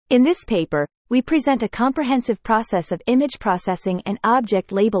In this paper, we present a comprehensive process of image processing and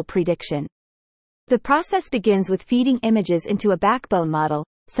object label prediction. The process begins with feeding images into a backbone model,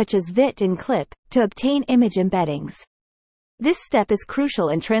 such as VIT and CLIP, to obtain image embeddings. This step is crucial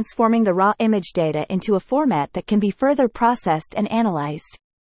in transforming the raw image data into a format that can be further processed and analyzed.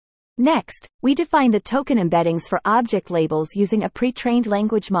 Next, we define the token embeddings for object labels using a pre-trained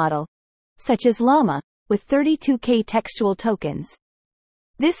language model, such as Llama, with 32K textual tokens.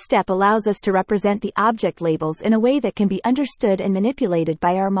 This step allows us to represent the object labels in a way that can be understood and manipulated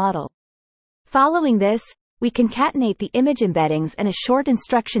by our model. Following this, we concatenate the image embeddings and a short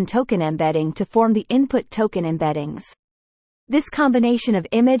instruction token embedding to form the input token embeddings. This combination of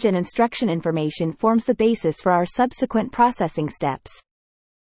image and instruction information forms the basis for our subsequent processing steps.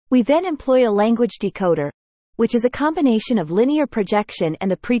 We then employ a language decoder, which is a combination of linear projection and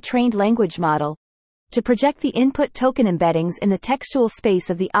the pre-trained language model, to project the input token embeddings in the textual space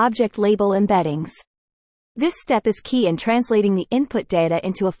of the object label embeddings. This step is key in translating the input data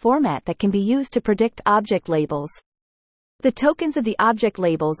into a format that can be used to predict object labels. The tokens of the object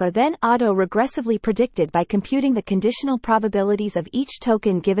labels are then auto-regressively predicted by computing the conditional probabilities of each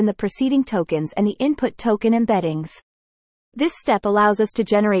token given the preceding tokens and the input token embeddings. This step allows us to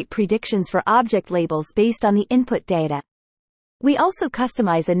generate predictions for object labels based on the input data. We also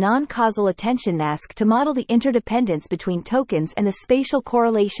customize a non-causal attention mask to model the interdependence between tokens and the spatial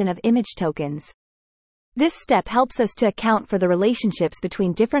correlation of image tokens. This step helps us to account for the relationships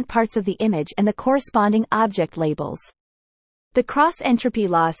between different parts of the image and the corresponding object labels. The cross-entropy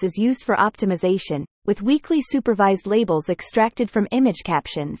loss is used for optimization, with weakly supervised labels extracted from image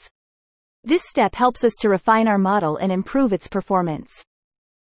captions. This step helps us to refine our model and improve its performance.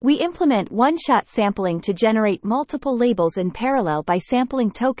 We implement one-shot sampling to generate multiple labels in parallel by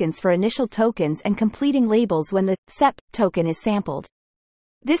sampling tokens for initial tokens and completing labels when the SEP token is sampled.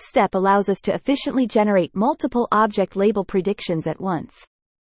 This step allows us to efficiently generate multiple object label predictions at once.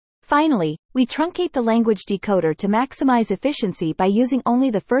 Finally, we truncate the language decoder to maximize efficiency by using only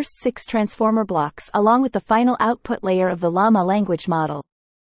the first 6 transformer blocks along with the final output layer of the Llama language model.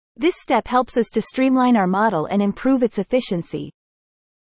 This step helps us to streamline our model and improve its efficiency.